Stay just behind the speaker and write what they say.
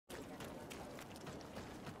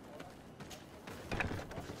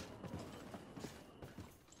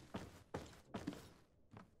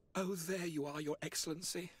Oh, there you are, Your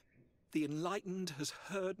Excellency. The Enlightened has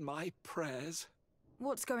heard my prayers.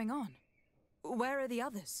 What's going on? Where are the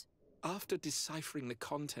others? After deciphering the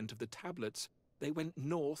content of the tablets, they went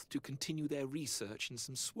north to continue their research in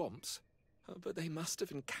some swamps. But they must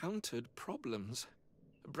have encountered problems.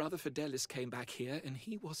 Brother Fidelis came back here and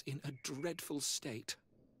he was in a dreadful state.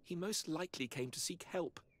 He most likely came to seek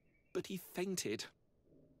help, but he fainted.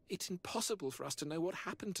 It's impossible for us to know what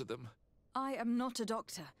happened to them. I am not a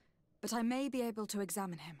doctor, but I may be able to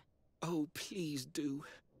examine him. Oh, please do.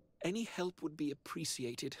 Any help would be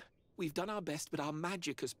appreciated. We've done our best, but our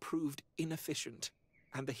magic has proved inefficient.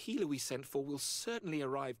 And the healer we sent for will certainly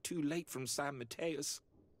arrive too late from San Mateus.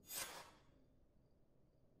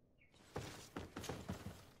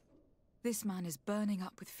 This man is burning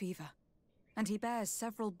up with fever, and he bears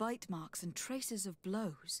several bite marks and traces of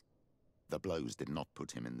blows. The blows did not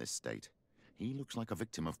put him in this state. He looks like a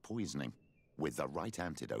victim of poisoning. With the right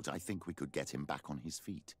antidote, I think we could get him back on his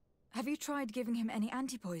feet. Have you tried giving him any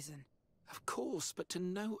antipoison? Of course, but to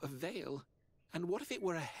no avail. And what if it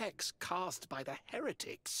were a hex cast by the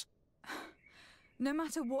heretics? No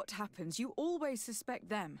matter what happens, you always suspect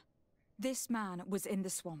them. This man was in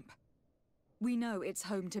the swamp. We know it's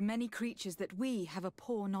home to many creatures that we have a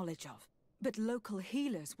poor knowledge of. But local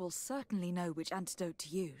healers will certainly know which antidote to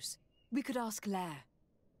use. We could ask Lair.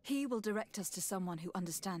 He will direct us to someone who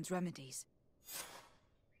understands remedies.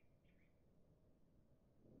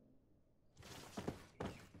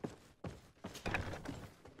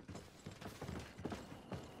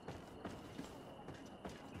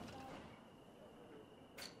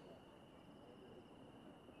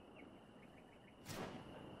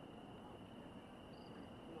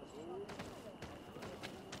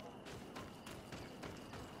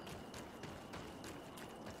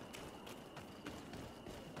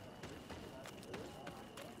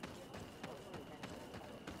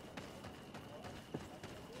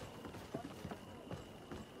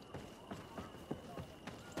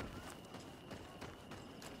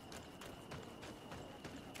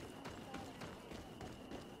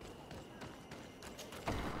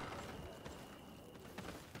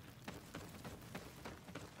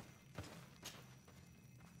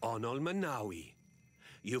 Onol Manawi,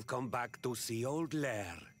 you've come back to see old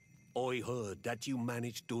Lair. I heard that you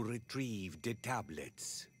managed to retrieve the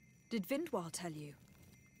tablets. Did Vindwal tell you?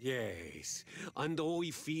 Yes, and I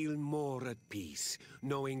feel more at peace,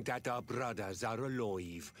 knowing that our brothers are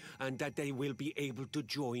alive, and that they will be able to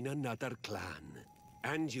join another clan.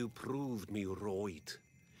 And you proved me right.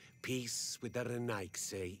 Peace with the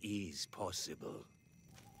Renaigse is possible.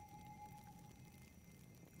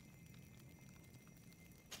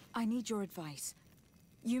 I need your advice.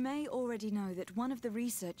 You may already know that one of the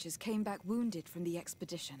researchers came back wounded from the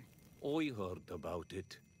expedition. I heard about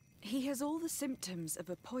it. He has all the symptoms of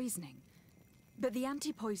a poisoning, but the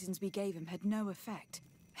anti-poisons we gave him had no effect.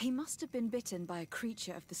 He must have been bitten by a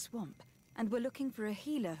creature of the swamp, and we're looking for a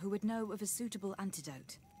healer who would know of a suitable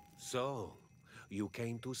antidote. So, you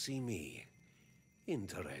came to see me.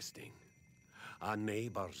 Interesting. Our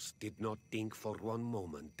neighbors did not think for one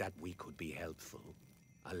moment that we could be helpful.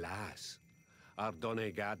 Alas, our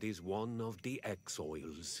Donegat is one of the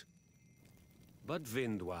exiles. But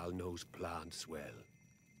Vindwal knows plants well.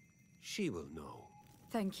 She will know.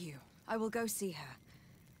 Thank you. I will go see her.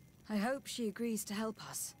 I hope she agrees to help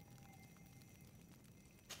us.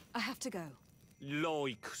 I have to go.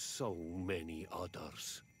 Like so many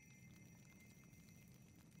others.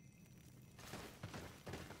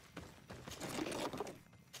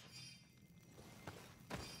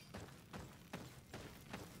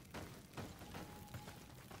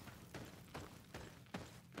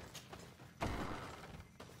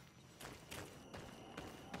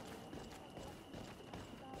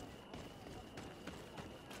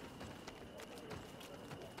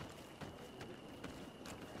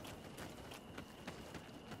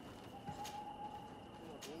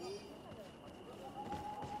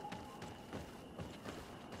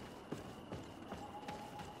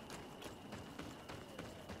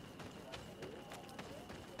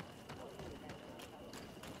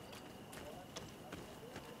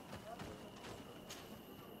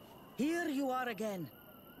 Here you are again.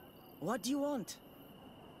 What do you want?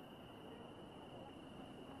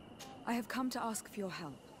 I have come to ask for your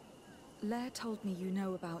help. Lair told me you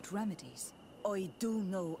know about remedies. I do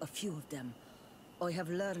know a few of them. I have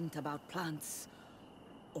learned about plants.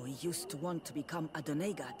 I used to want to become a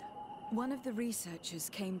Donegat. One of the researchers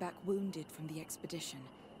came back wounded from the expedition.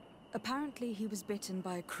 Apparently he was bitten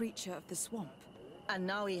by a creature of the swamp. And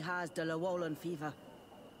now he has the Llewellyn fever.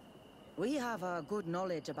 We have a good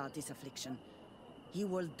knowledge about this affliction. He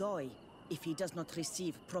will die if he does not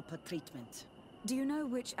receive proper treatment. Do you know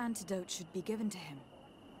which antidote should be given to him?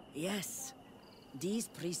 Yes. These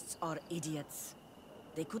priests are idiots.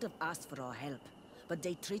 They could have asked for our help, but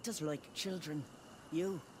they treat us like children.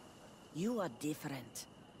 You are different.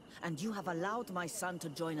 And you have allowed my son to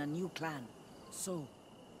join a new clan. So,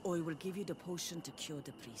 I will give you the potion to cure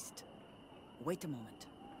the priest. Wait a moment.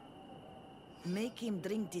 Make him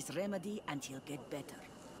drink this remedy and he'll get better.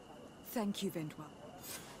 Thank you, Vindwell.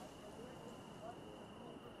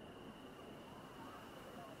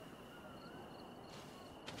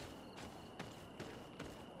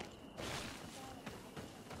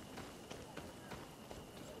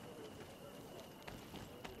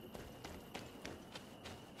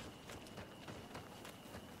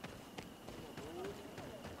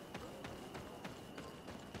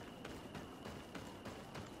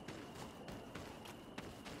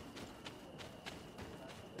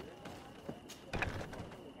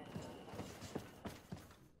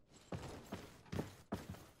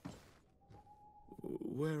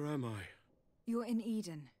 Where am I? You're in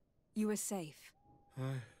Eden. You are safe.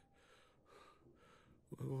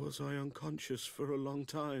 Was I unconscious for a long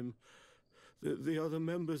time? The other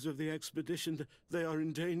members of the expedition, they are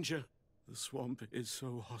in danger. The swamp is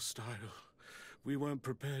so hostile. We weren't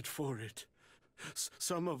prepared for it.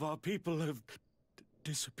 Some of our people have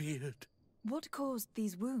disappeared. What caused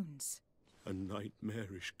these wounds? A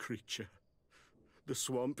nightmarish creature. The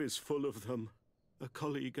swamp is full of them. A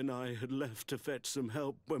colleague and I had left to fetch some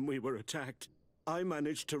help when we were attacked. I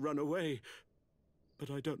managed to run away,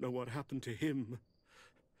 but I don't know what happened to him.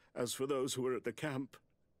 As for those who are at the camp,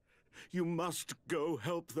 you must go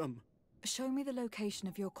help them. Show me the location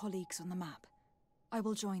of your colleagues on the map. I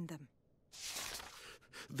will join them.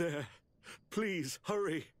 There. Please,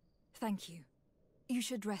 hurry. Thank you. You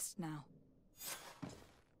should rest now.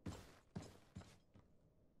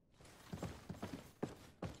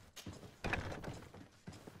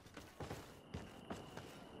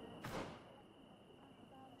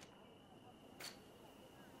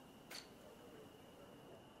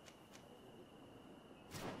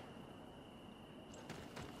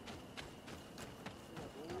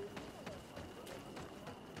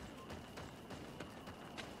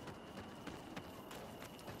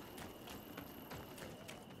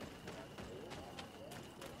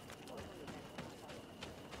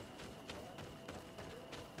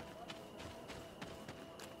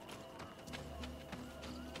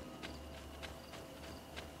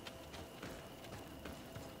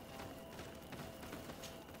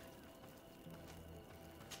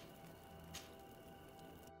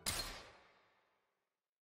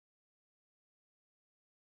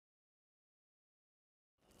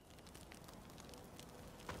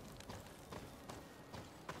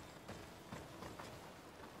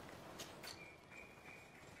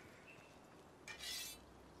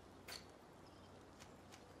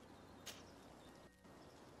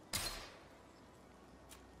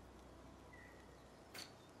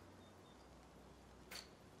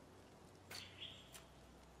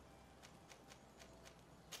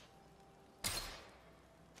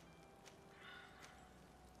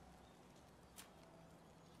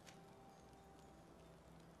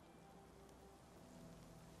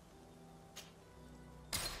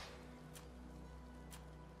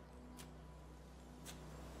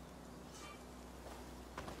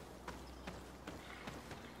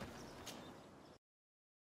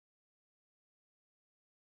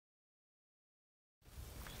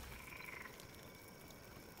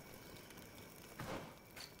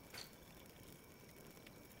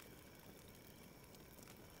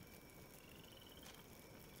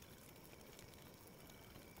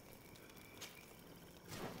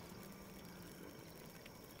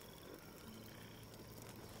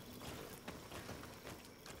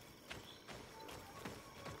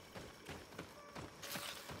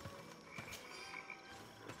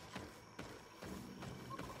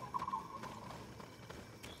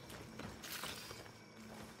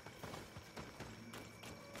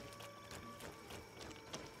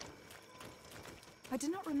 I do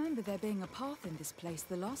not remember there being a path in this place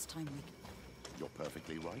the last time we... You're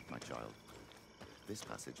perfectly right, my child. This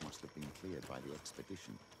passage must have been cleared by the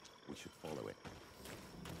expedition. We should follow it.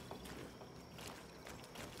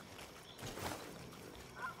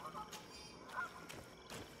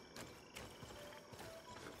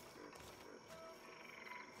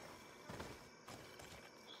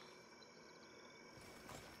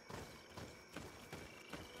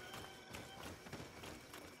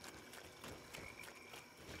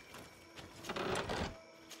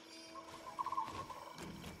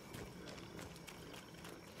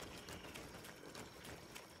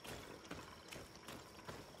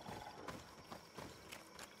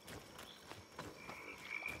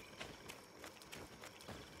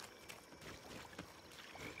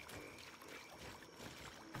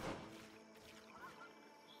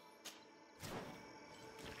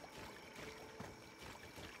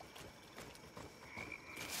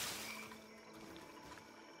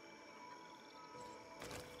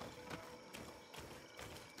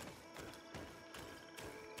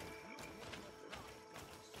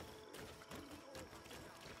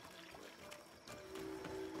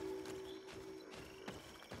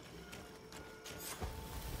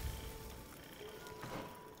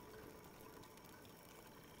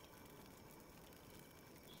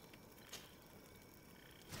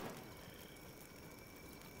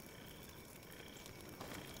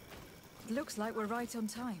 looks like we're right on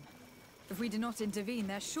time. If we do not intervene,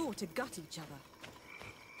 they're sure to gut each other.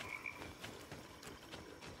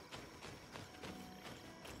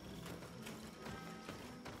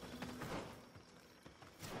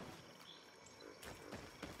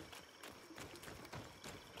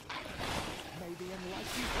 May the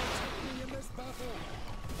enlightened protect me in this battle.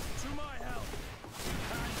 To my help,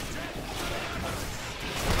 and death to the enemies!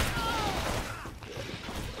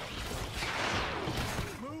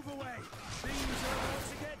 Move away! Things are about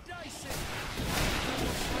to get dicey!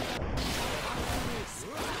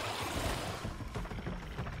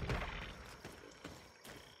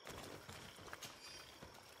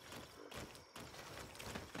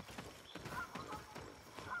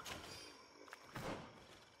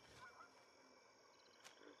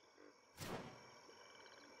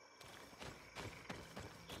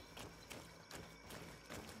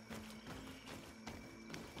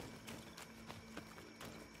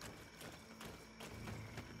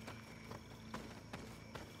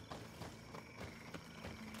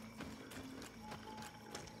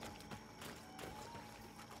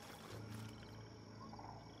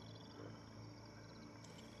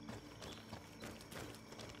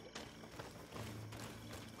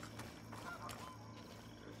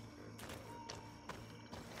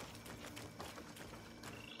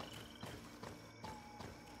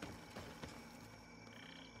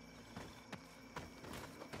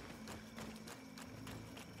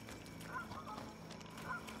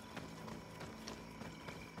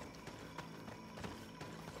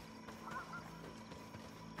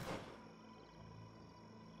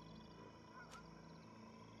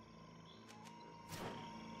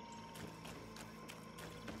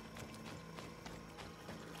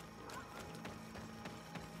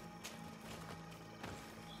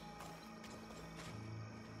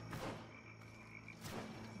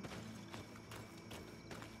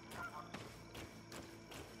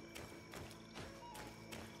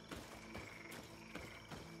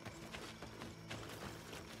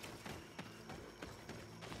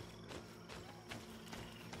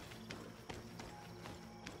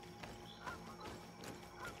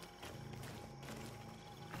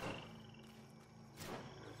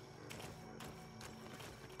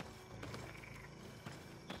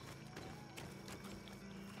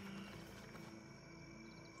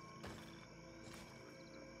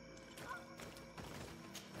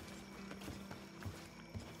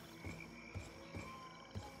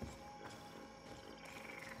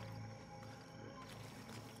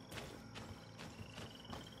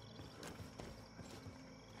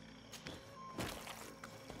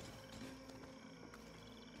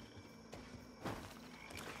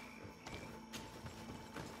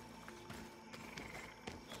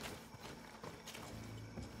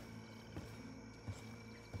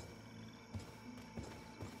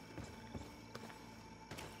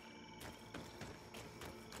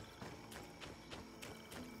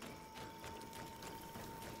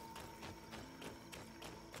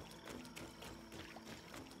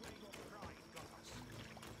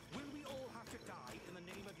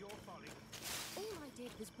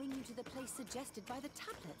 Was bring you to the place suggested by the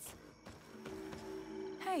tablets.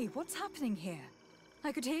 Hey, what's happening here?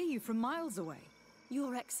 I could hear you from miles away.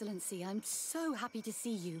 Your Excellency, I'm so happy to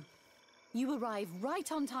see you. You arrive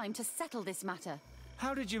right on time to settle this matter.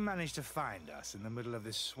 How did you manage to find us in the middle of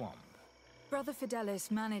this swamp? Brother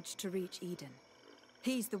Fidelis managed to reach Eden.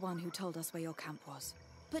 He's the one who told us where your camp was.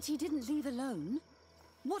 But he didn't leave alone.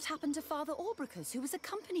 What happened to Father Orbricus, who was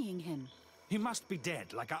accompanying him? He must be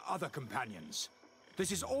dead, like our other companions.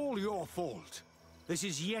 This is all your fault. This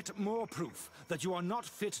is yet more proof that you are not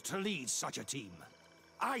fit to lead such a team.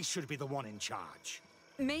 I should be the one in charge.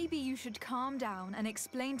 Maybe you should calm down and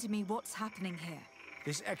explain to me what's happening here.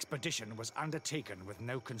 This expedition was undertaken with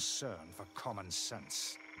no concern for common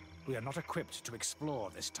sense. We are not equipped to explore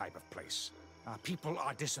this type of place. Our people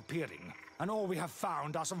are disappearing, and all we have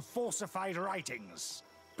found are some falsified writings.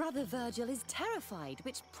 Brother Virgil is terrified,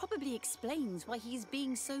 which probably explains why he is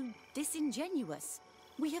being so disingenuous.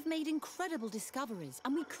 We have made incredible discoveries,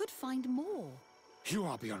 and we could find more. You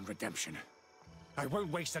are beyond redemption. I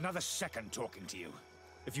won't waste another second talking to you.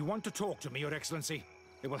 If you want to talk to me, Your Excellency,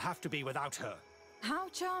 it will have to be without her. How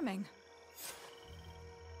charming.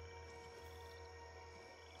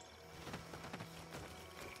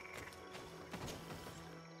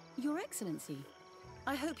 Your Excellency,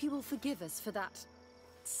 I hope you will forgive us for that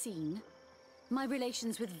scene. My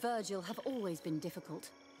relations with Virgil have always been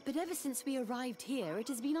difficult, but ever since we arrived here, it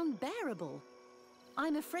has been unbearable.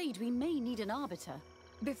 I'm afraid we may need an arbiter.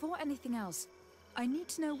 Before anything else, I need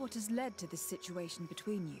to know what has led to this situation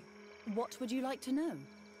between you. What would you like to know?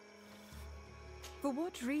 For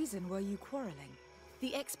what reason were you quarreling?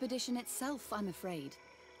 The expedition itself, I'm afraid.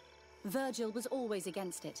 Virgil was always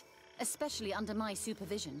against it, especially under my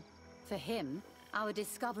supervision. For him, our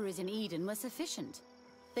discoveries in Eden were sufficient.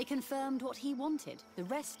 They confirmed what he wanted. The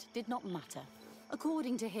rest did not matter.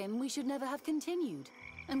 According to him, we should never have continued.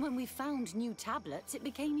 And when we found new tablets, it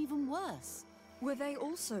became even worse. Were they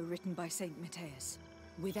also written by Saint Matthias?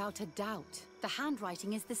 Without a doubt. The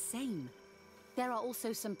handwriting is the same. There are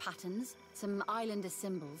also some patterns, some islander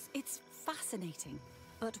symbols. It's fascinating.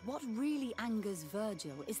 But what really angers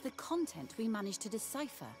Virgil is the content we managed to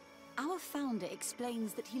decipher. Our founder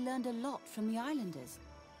explains that he learned a lot from the islanders.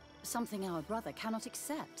 Something our brother cannot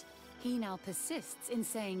accept. He now persists in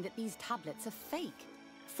saying that these tablets are fake,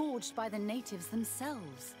 forged by the natives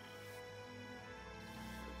themselves.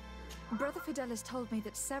 Brother Fidelis told me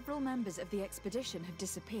that several members of the expedition have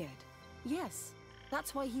disappeared. Yes,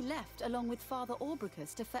 that's why he left along with Father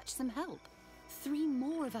Orbricus to fetch some help. 3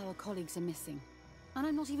 more of our colleagues are missing. And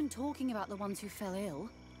I'm not even talking about the ones who fell ill.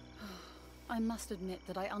 I must admit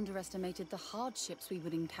that I underestimated the hardships we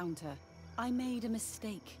would encounter. I made a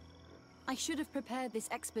mistake. I should have prepared this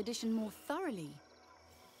expedition more thoroughly.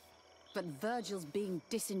 But Virgil's being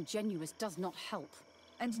disingenuous does not help.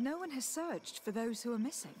 And no one has searched for those who are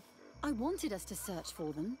missing. I wanted us to search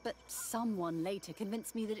for them, but someone later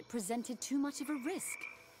convinced me that it presented too much of a risk.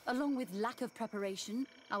 Along with lack of preparation,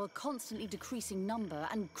 our constantly decreasing number,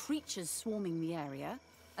 and creatures swarming the area.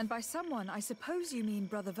 And by someone, I suppose you mean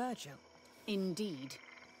Brother Virgil. Indeed.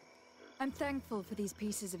 I'm thankful for these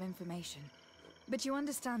pieces of information. But you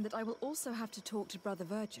understand that I will also have to talk to Brother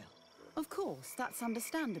Virgil. Of course, that's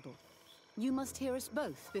understandable. You must hear us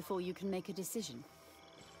both before you can make a decision.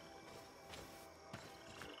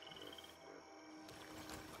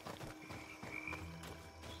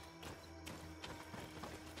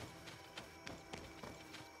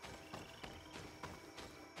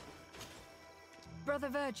 Brother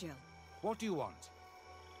Virgil. What do you want?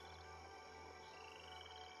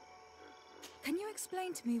 Can you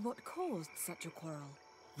explain to me what caused such a quarrel?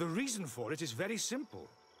 The reason for it is very simple.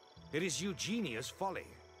 It is Eugenia's folly.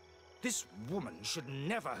 This woman should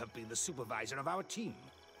never have been the supervisor of our team.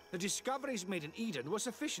 The discoveries made in Eden were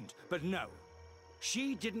sufficient, but no.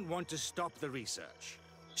 She didn't want to stop the research.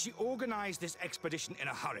 She organized this expedition in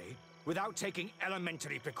a hurry, without taking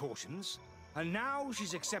elementary precautions, and now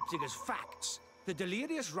she's accepting as facts the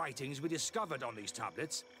delirious writings we discovered on these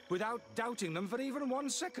tablets, without doubting them for even 1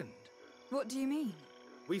 second. What do you mean?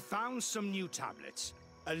 We found some new tablets,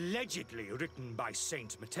 allegedly written by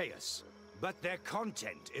Saint Matthias, but their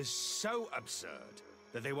content is so absurd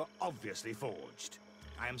that they were obviously forged.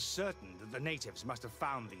 I am certain that the natives must have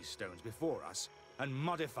found these stones before us and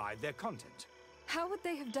modified their content. How would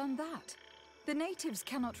they have done that? The natives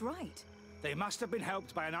cannot write. They must have been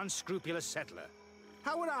helped by an unscrupulous settler.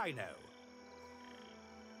 How would I know?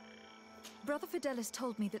 Brother Fidelis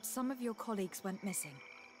told me that some of your colleagues went missing.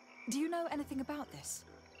 Do you know anything about this?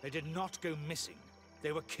 They did not go missing.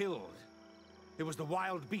 They were killed. It was the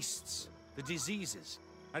wild beasts, the diseases,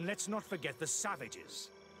 and let's not forget the savages.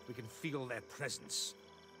 We can feel their presence,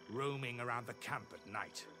 roaming around the camp at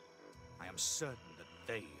night. I am certain that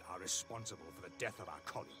they are responsible for the death of our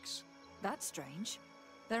colleagues. That's strange.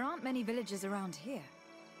 There aren't many villages around here.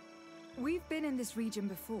 We've been in this region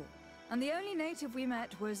before, and the only native we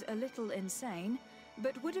met was a little insane,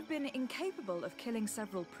 but would have been incapable of killing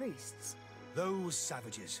several priests. Those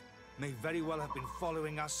savages may very well have been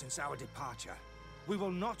following us since our departure. We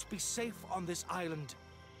will not be safe on this island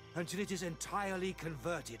until it is entirely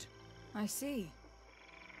converted. I see.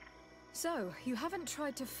 So, you haven't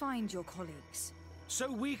tried to find your colleagues?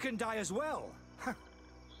 So we can die as well?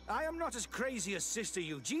 I am not as crazy as Sister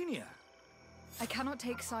Eugenia. I cannot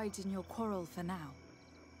take sides in your quarrel for now.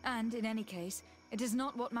 And, in any case, it is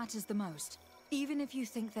not what matters the most. Even if you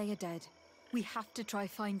think they are dead, we have to try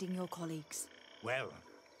finding your colleagues. Well,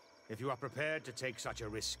 if you are prepared to take such a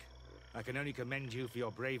risk, I can only commend you for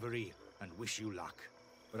your bravery and wish you luck.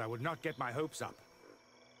 But I would not get my hopes up.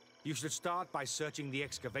 You should start by searching the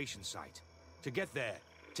excavation site. To get there,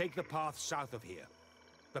 take the path south of here.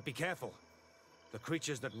 But be careful. The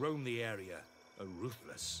creatures that roam the area are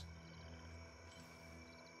ruthless.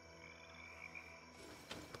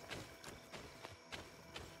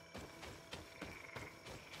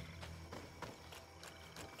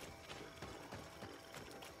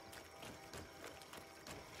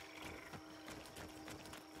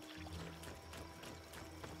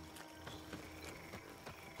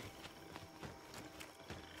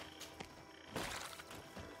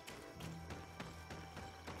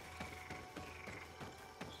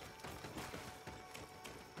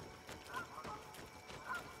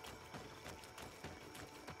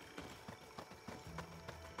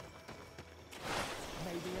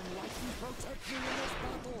 Protect me in this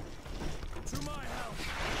battle! To my help!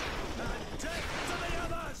 And death to the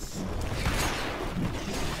others!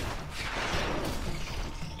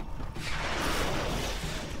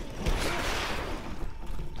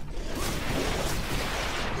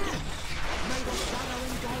 May the shadow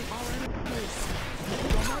engulf our enemies!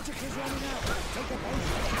 Your magic is running out! Take a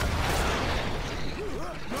potion!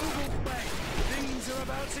 Move away! Things are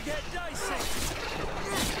about to get dicey!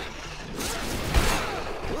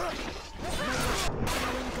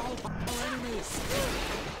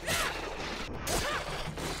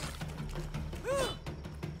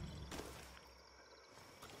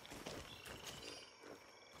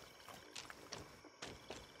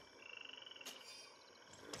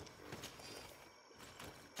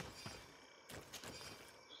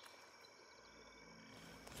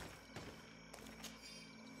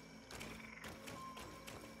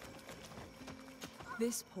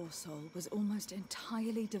 This poor soul was almost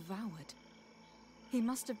entirely devoured. He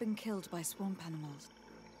must have been killed by swamp animals.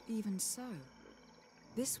 Even so,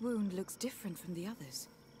 this wound looks different from the others.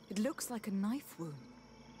 It looks like a knife wound.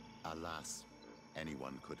 Alas,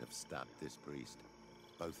 anyone could have stabbed this priest.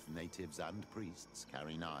 Both natives and priests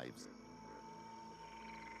carry knives.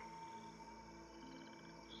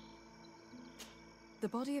 The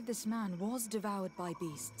body of this man was devoured by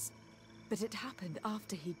beasts, but it happened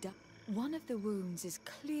after he died. One of the wounds is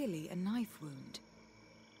clearly a knife wound.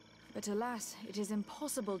 But alas, it is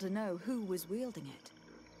impossible to know who was wielding it.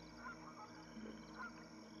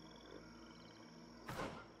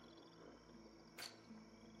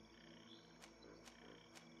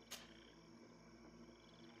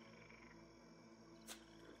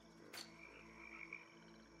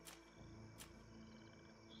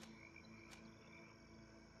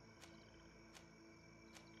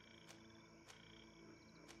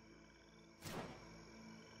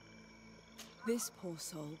 This poor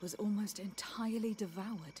soul was almost entirely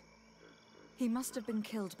devoured. He must have been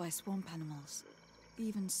killed by swamp animals.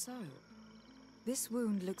 Even so, this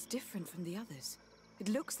wound looks different from the others. It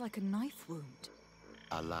looks like a knife wound.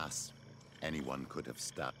 Alas, anyone could have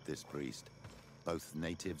stabbed this priest. Both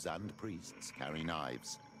natives and priests carry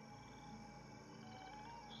knives.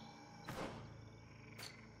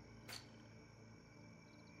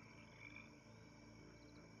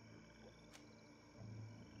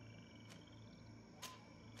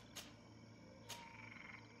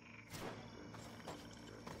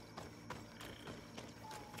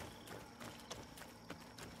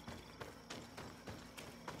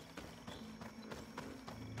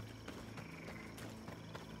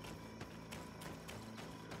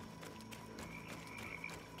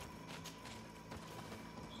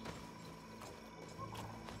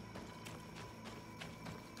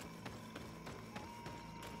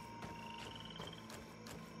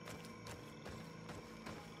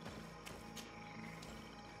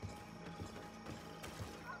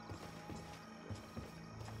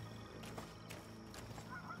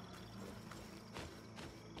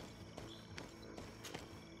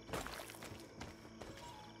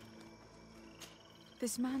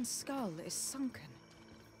 This man's skull is sunken,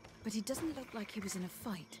 but he doesn't look like he was in a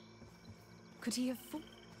fight. Could he have fought?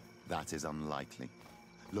 That is unlikely.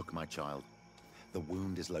 Look, my child. The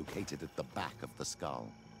wound is located at the back of the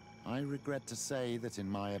skull. I regret to say that, in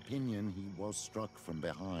my opinion, he was struck from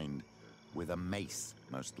behind, with a mace,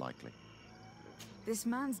 most likely. This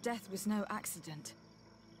man's death was no accident,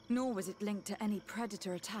 nor was it linked to any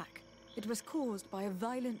predator attack. It was caused by a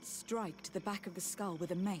violent strike to the back of the skull with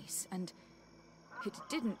a mace, and it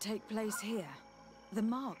didn't take place here. The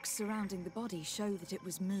marks surrounding the body show that it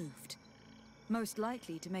was moved, most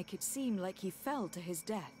likely to make it seem like he fell to his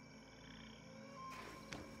death.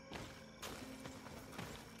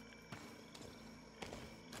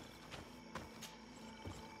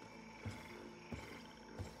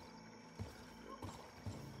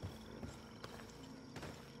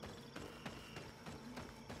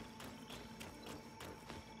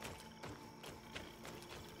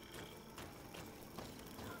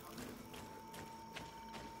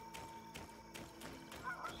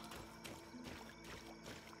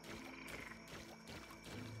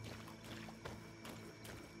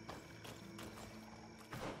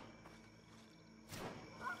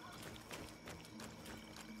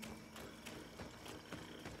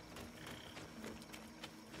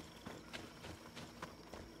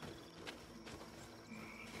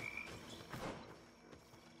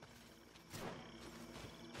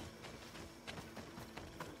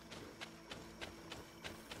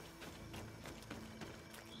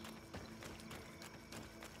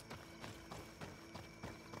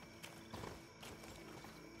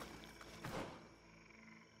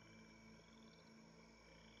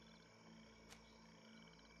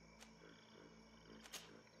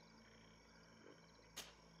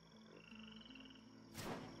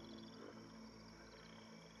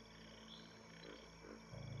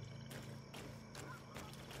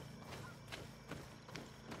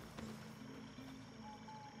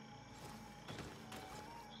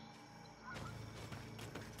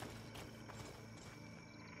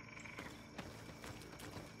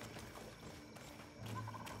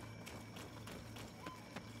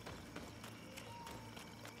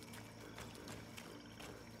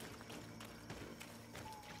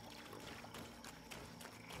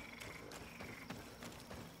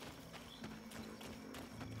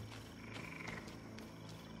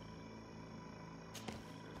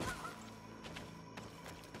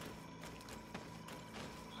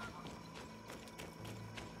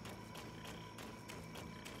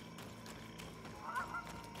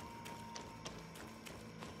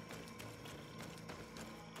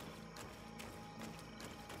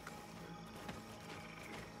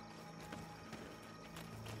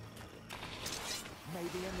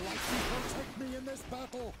 the enlightened protect me in this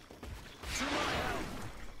battle. To my help,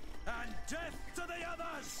 and death to the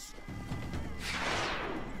others!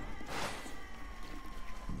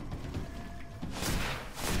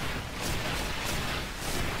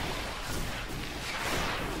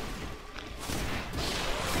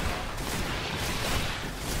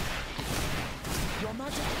 Your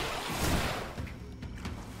magic...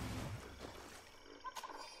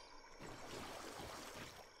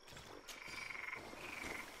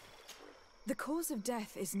 The cause of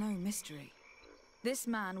death is no mystery. This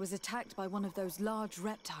man was attacked by one of those large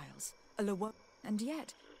reptiles, a lowo, and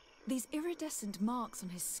yet, these iridescent marks on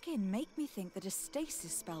his skin make me think that a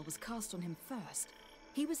stasis spell was cast on him first.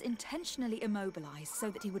 He was intentionally immobilized so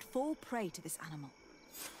that he would fall prey to this animal.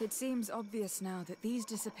 It seems obvious now that these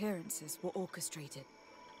disappearances were orchestrated.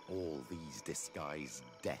 All these disguised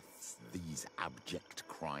deaths, these abject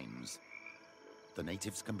crimes. The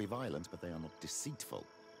natives can be violent, but they are not deceitful.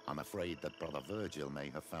 I'm afraid that Brother Virgil may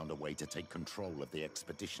have found a way to take control of the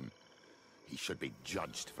expedition. He should be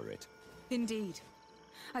judged for it. Indeed.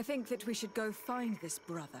 I think that we should go find this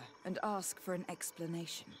brother and ask for an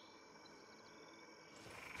explanation.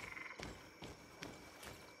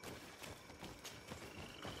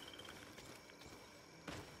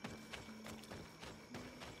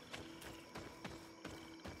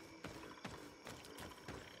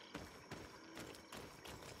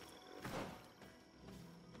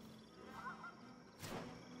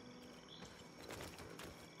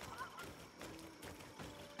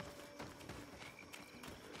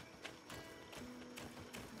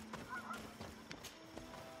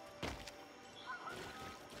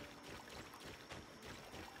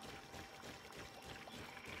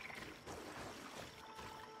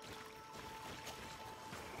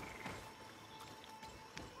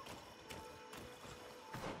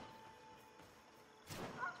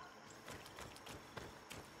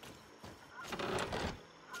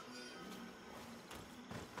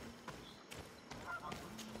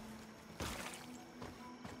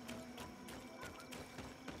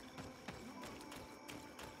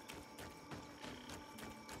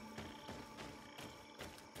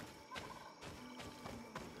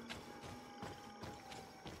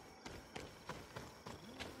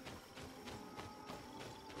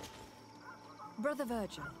 Brother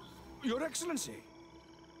Virgil. Your Excellency!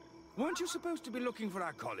 Weren't you supposed to be looking for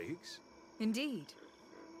our colleagues? Indeed.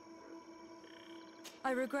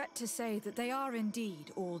 I regret to say that they are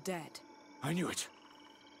indeed all dead. I knew it.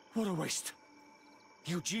 What a waste.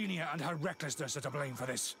 Eugenia and her recklessness are to blame for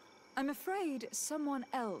this. I'm afraid someone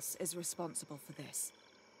else is responsible for this.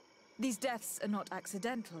 These deaths are not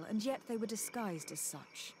accidental, and yet they were disguised as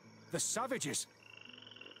such. The savages!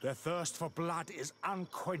 Their thirst for blood is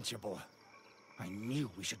unquenchable. I knew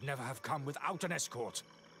we should never have come without an escort.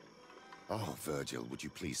 Oh, Virgil, would you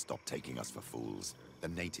please stop taking us for fools? The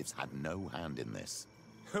natives had no hand in this.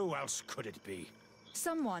 Who else could it be?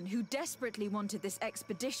 Someone who desperately wanted this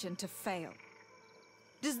expedition to fail.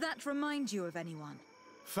 Does that remind you of anyone?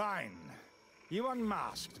 Fine. You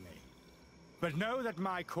unmasked me. But know that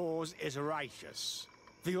my cause is righteous.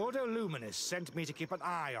 The Ordo Luminis sent me to keep an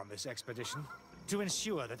eye on this expedition, to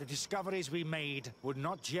ensure that the discoveries we made would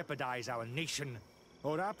not jeopardize our nation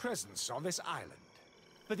or our presence on this island.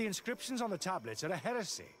 But the inscriptions on the tablets are a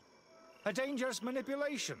heresy, a dangerous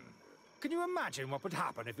manipulation. Can you imagine what would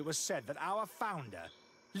happen if it was said that our founder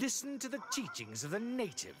listened to the teachings of the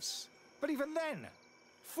natives? But even then,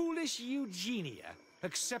 foolish Eugenia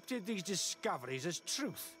accepted these discoveries as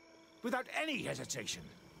truth, without any hesitation,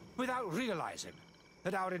 without realizing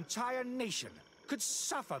that our entire nation could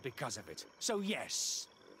suffer because of it. So yes,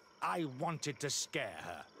 I wanted to scare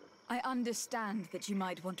her. I understand that you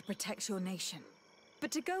might want to protect your nation,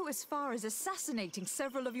 but to go as far as assassinating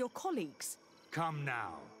several of your colleagues... Come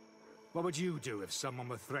now. What would you do if someone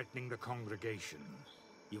were threatening the congregation?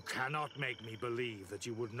 You cannot make me believe that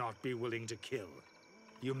you would not be willing to kill.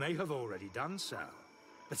 You may have already done so.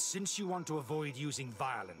 But since you want to avoid using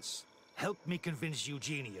violence, help me convince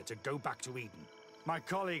Eugenia to go back to Eden. My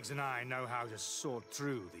colleagues and I know how to sort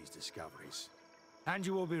through these discoveries. And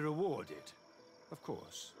you will be rewarded, of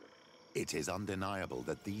course. It is undeniable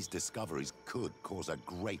that these discoveries could cause a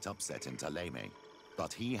great upset in Taleme.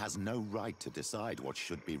 But he has no right to decide what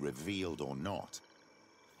should be revealed or not.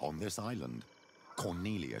 On this island,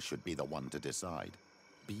 Cornelia should be the one to decide.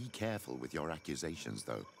 Be careful with your accusations,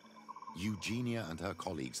 though. Eugenia and her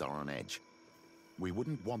colleagues are on edge. We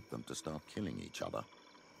wouldn't want them to start killing each other.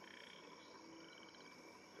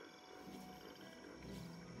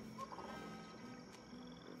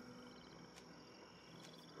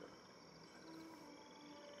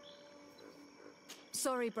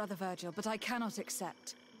 Sorry, Brother Virgil, but I cannot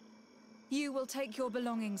accept. You will take your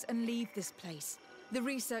belongings and leave this place. The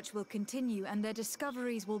research will continue, and their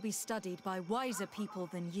discoveries will be studied by wiser people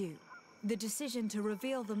than you. The decision to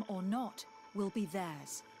reveal them or not will be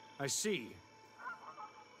theirs. I see.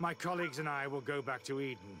 My colleagues and I will go back to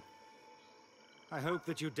Eden. I hope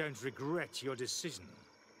that you don't regret your decision.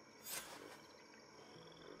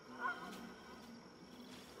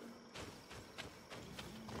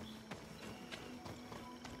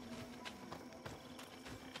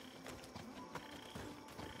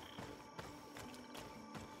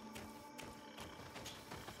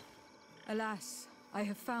 Alas, I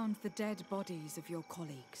have found the dead bodies of your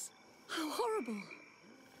colleagues. How horrible!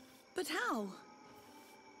 But how?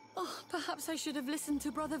 Oh, perhaps I should have listened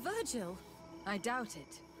to Brother Virgil. I doubt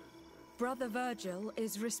it. Brother Virgil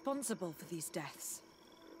is responsible for these deaths.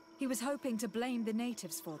 He was hoping to blame the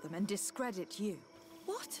natives for them and discredit you.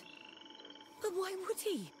 What? But why would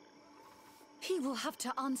he? He will have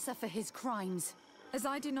to answer for his crimes. As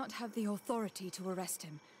I do not have the authority to arrest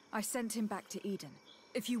him, I sent him back to Eden.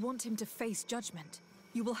 If you want him to face judgment,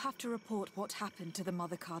 you will have to report what happened to the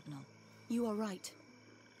Mother Cardinal. You are right.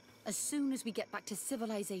 As soon as we get back to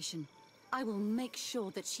civilization, I will make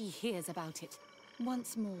sure that she hears about it.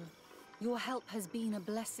 Once more, your help has been a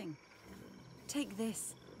blessing. Take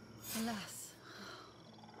this. Alas,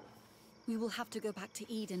 we will have to go back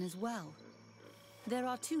to Eden as well. There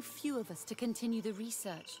are too few of us to continue the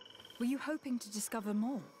research. Were you hoping to discover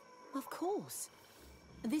more? Of course.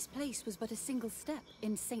 This place was but a single step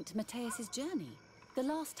in St. Matthias's journey. The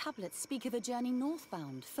last tablets speak of a journey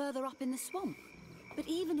northbound, further up in the swamp. But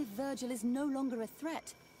even if Virgil is no longer a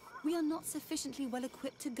threat, we are not sufficiently well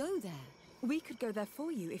equipped to go there. We could go there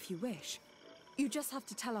for you if you wish. You just have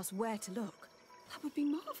to tell us where to look. That would be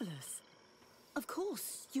marvelous. Of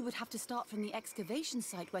course, you would have to start from the excavation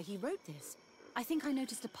site where he wrote this. I think I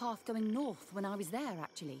noticed a path going north when I was there,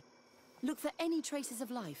 actually. Look for any traces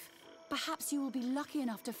of life. Perhaps you will be lucky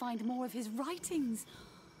enough to find more of his writings.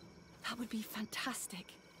 That would be fantastic.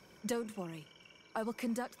 Don't worry. I will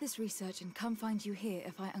conduct this research and come find you here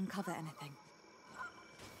if I uncover anything.